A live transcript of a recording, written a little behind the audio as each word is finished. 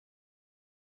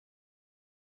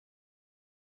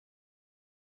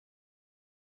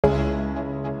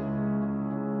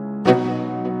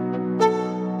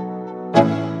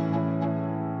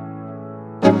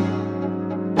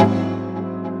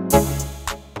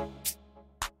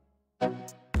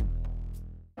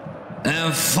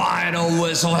And final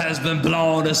whistle has been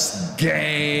blown. It's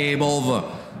game over.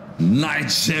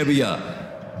 Nigeria,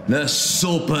 the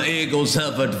Super Eagles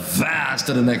have advanced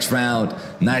to the next round.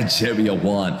 Nigeria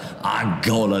won.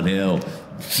 Angola 0.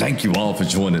 Thank you all for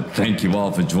joining. Thank you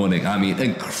all for joining. I mean,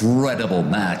 incredible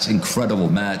match. Incredible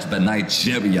match. But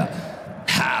Nigeria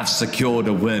have secured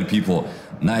the win, people.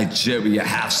 Nigeria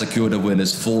have secured the win.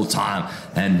 It's full time.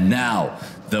 And now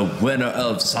the winner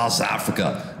of South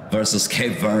Africa versus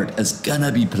Cape Verde is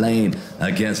gonna be playing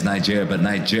against Nigeria, but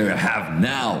Nigeria have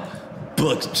now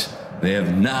booked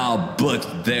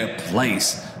their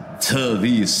place to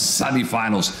these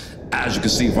semifinals. As you can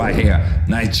see right here,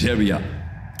 Nigeria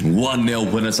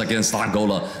 1-0 winners against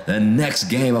Angola. The next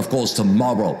game, of course,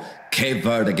 tomorrow, Cape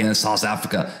Verde against South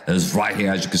Africa is right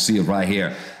here, as you can see it right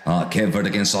here. Cape Verde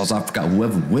against South Africa.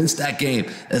 Whoever wins that game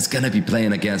is going to be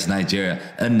playing against Nigeria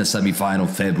in the semifinal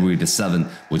February the 7th,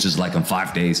 which is like in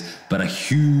 5 days. But a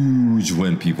huge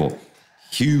win, people.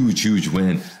 Huge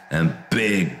win, and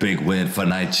big win for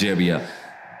Nigeria.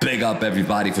 Big up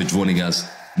everybody for joining us.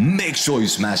 Make sure you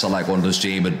smash a like on this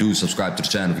stream, and do subscribe to the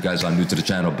channel if you guys are new to the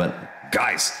channel. But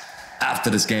guys, after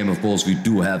this game, of course, we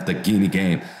do have the Guinea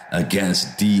game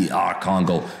against DR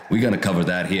Congo. We're going to cover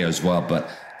that here as well, but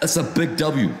it's a big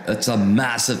W. It's a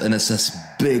massive, and it's a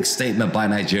big statement by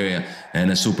Nigeria and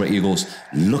the Super Eagles.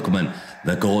 Lookman,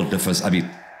 the goal difference,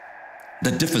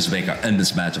 the difference maker in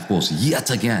this match, of course. Yet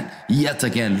again,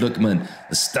 Lookman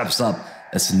steps up.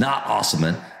 It's not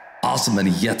Osman. Osman,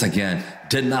 yet again,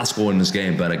 did not score in this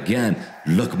game, but again,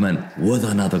 Lookman with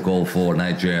another goal for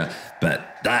Nigeria.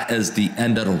 But that is the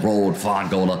end of the road for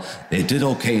Angola. They did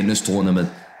okay in this tournament.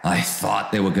 I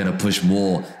thought they were going to push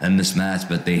more in this match,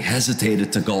 but they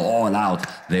hesitated to go all out.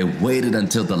 They waited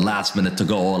until the last minute to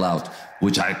go all out,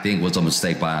 which I think was a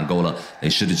mistake by Angola. They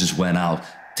should have just went out,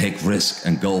 take risk,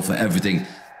 and go for everything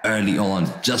early on,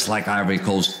 just like Ivory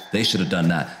Coast. They should have done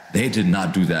that. They did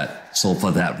not do that. So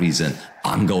for that reason,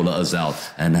 Angola is out,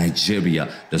 and Nigeria,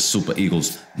 the Super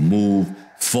Eagles, move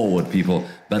forward, people.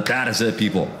 But that is it,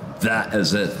 people. That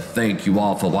is it. Thank you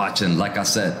all for watching. Like I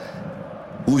said,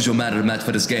 who's your man of the match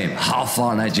for this game? How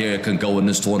far Nigeria can go in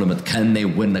this tournament? Can they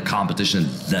win the competition?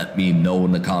 Let me know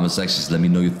in the comment sections. Let me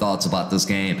know your thoughts about this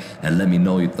game, and let me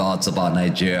know your thoughts about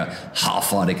Nigeria, how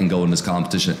far they can go in this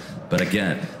competition. But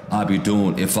again,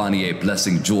 Abidun, Ifanie,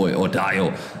 Blessing, Joy,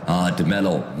 Odayo,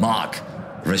 Demelo, Mark,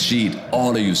 Rashid,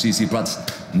 all of you, CC brothers,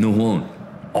 Nuhun,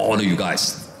 all of you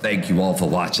guys, thank you all for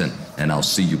watching, and I'll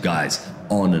see you guys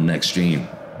on the next stream.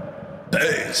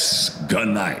 Peace. Good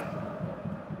night.